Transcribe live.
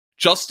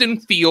Justin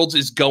Fields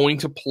is going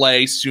to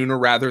play sooner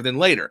rather than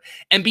later.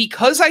 And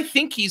because I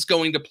think he's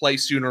going to play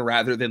sooner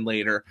rather than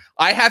later,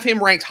 I have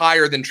him ranked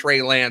higher than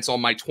Trey Lance on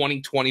my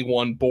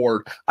 2021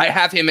 board. I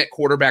have him at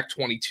quarterback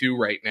 22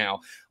 right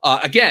now.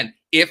 Again,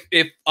 if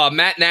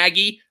Matt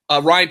Nagy,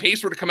 Ryan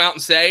Pace were to come out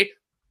and say,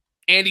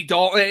 Andy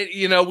Dalton,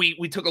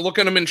 we took a look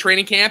at him in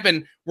training camp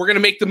and we're going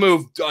to make the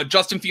move.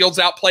 Justin Fields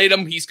outplayed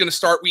him. He's going to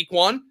start week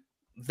 1.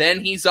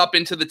 Then he's up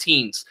into the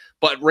teens.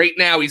 But right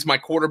now, he's my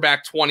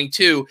quarterback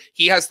 22.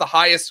 He has the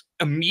highest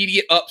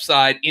immediate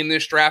upside in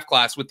this draft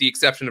class with the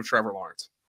exception of Trevor Lawrence.